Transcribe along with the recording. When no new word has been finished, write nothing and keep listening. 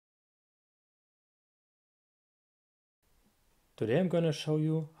Today I'm going to show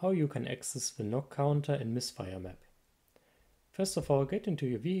you how you can access the knock counter in misfire map. First of all, get into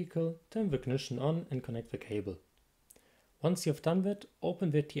your vehicle, turn the ignition on and connect the cable. Once you have done that,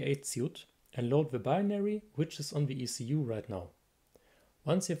 open the T8 suite and load the binary which is on the ECU right now.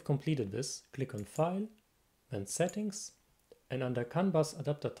 Once you have completed this, click on File, then Settings, and under CanBus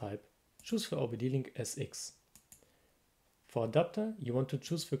Adapter type, choose the OBD link SX. For adapter, you want to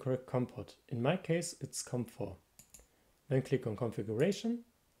choose the correct COM port. In my case, it's COM4. Then click on Configuration,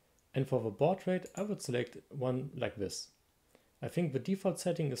 and for the baud rate, I would select one like this. I think the default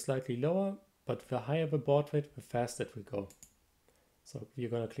setting is slightly lower, but the higher the baud rate, the faster it will go. So you're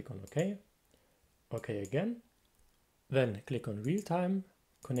going to click on OK, OK again, then click on Real Time,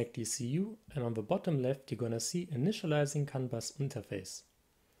 connect ECU, and on the bottom left you're going to see Initializing CanBus Interface.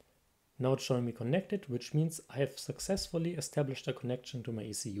 Now it's showing me connected, which means I have successfully established a connection to my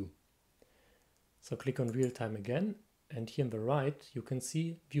ECU. So click on Real Time again, and here on the right you can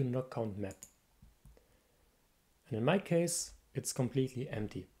see View Knock Count Map. And in my case, it's completely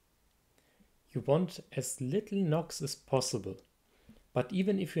empty. You want as little knocks as possible, but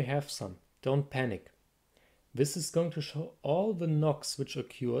even if you have some, don't panic. This is going to show all the knocks which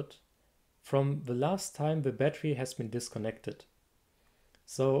occurred from the last time the battery has been disconnected.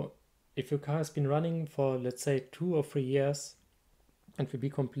 So if your car has been running for, let's say, 2 or 3 years, it will be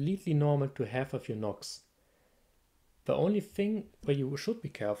completely normal to have a few knocks. The only thing where you should be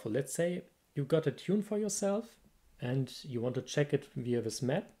careful, let's say you got a tune for yourself and you want to check it via this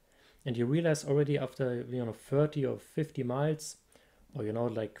map, and you realize already after 30 or 50 miles, or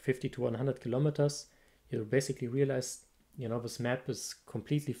like 50 to 100 kilometers, you basically realize this map is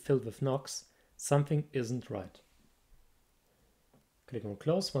completely filled with knocks. Something isn't right. Click on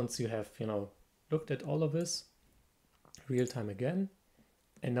Close once you have looked at all of this. Real Time again,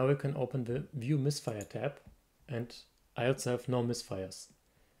 and now you can open the View Misfire tab, and I also have no misfires.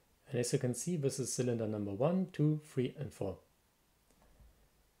 And as you can see, this is cylinder number 1, 2, 3 and 4.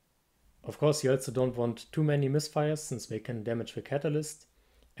 Of course, you also don't want too many misfires since they can damage the catalyst,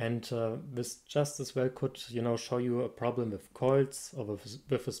 and this just as well could show you a problem with coils or with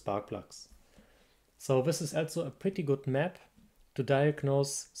the spark plugs. So this is also a pretty good map to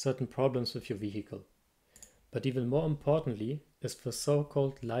diagnose certain problems with your vehicle. But even more importantly is the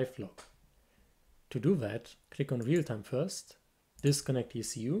so-called live log. To do that, click on Real Time first, disconnect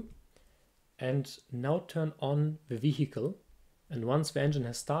ECU, and now turn on the vehicle. And once the engine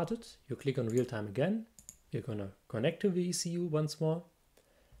has started, you click on Real Time again. You're going to connect to the ECU once more.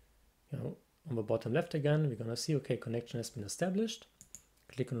 On the bottom left again, we're going to see, okay, connection has been established.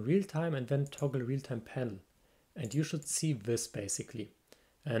 Click on Real Time and then toggle Real Time panel. And you should see this basically.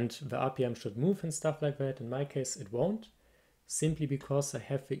 And the RPM should move and stuff like that. In my case, it won't, simply because I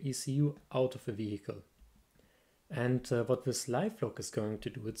have the ECU out of the vehicle. And what this live log is going to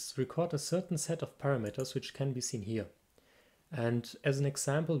do, it's record a certain set of parameters which can be seen here. And as an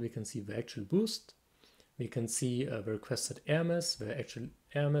example, we can see the actual boost. We can see the requested air mass, the actual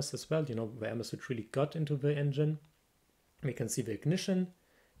air mass as well, the air mass which really got into the engine. We can see the ignition,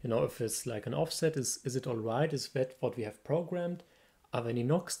 if it's like an offset, is it all right? Is that what we have programmed? Are there any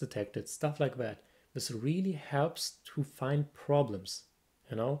knocks detected? Stuff like that. This really helps to find problems,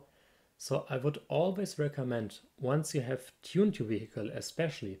 So I would always recommend, once you have tuned your vehicle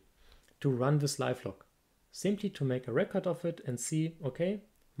especially, to run this live log. Simply to make a record of it and see, okay,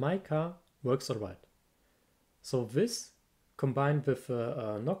 my car works all right. So this, combined with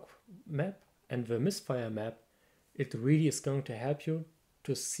the knock map and the misfire map, it really is going to help you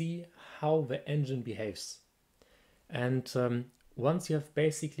to see how the engine behaves. And once you have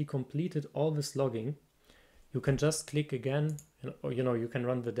basically completed all this logging, you can just click again, or you can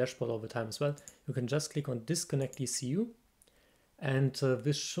run the dashboard all the time as well. You can just click on Disconnect ECU, and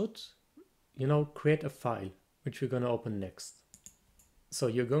this should create a file, which we're going to open next. So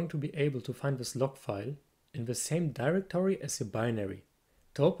you're going to be able to find this log file in the same directory as your binary.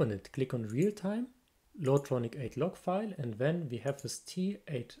 To open it, click on Real Time, load Trionic 8 log file, and then we have this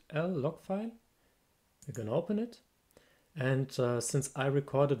T8L log file. We're going to open it. And since I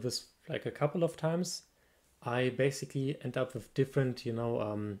recorded this like a couple of times, I basically end up with different,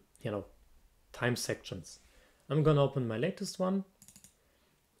 time sections. I'm going to open my latest one.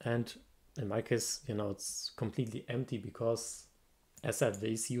 And in my case, it's completely empty because, as said,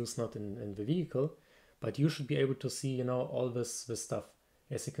 the ECU is not in the vehicle, but you should be able to see, all this stuff.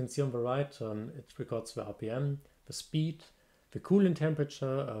 As you can see on the right, it records the RPM, the speed, the coolant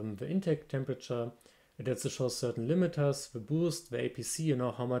temperature, the intake temperature. It also shows certain limiters, the boost, the APC,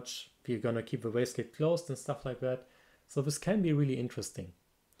 how much we're going to keep the wastegate closed and stuff like that. So this can be really interesting.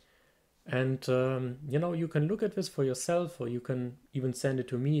 And you know, you can look at this for yourself, or you can even send it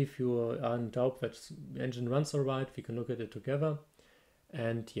to me if you are in doubt that the engine runs all right. We can look at it together.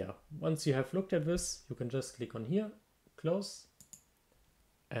 And yeah, once you have looked at this, you can just click on here, close,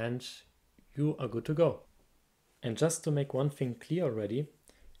 and you are good to go. And just to make one thing clear already,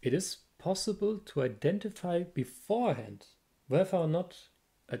 it is possible to identify beforehand whether or not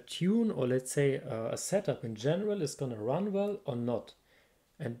a tune, or let's say a setup in general, is going to run well or not.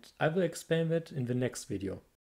 And I will explain that in the next video.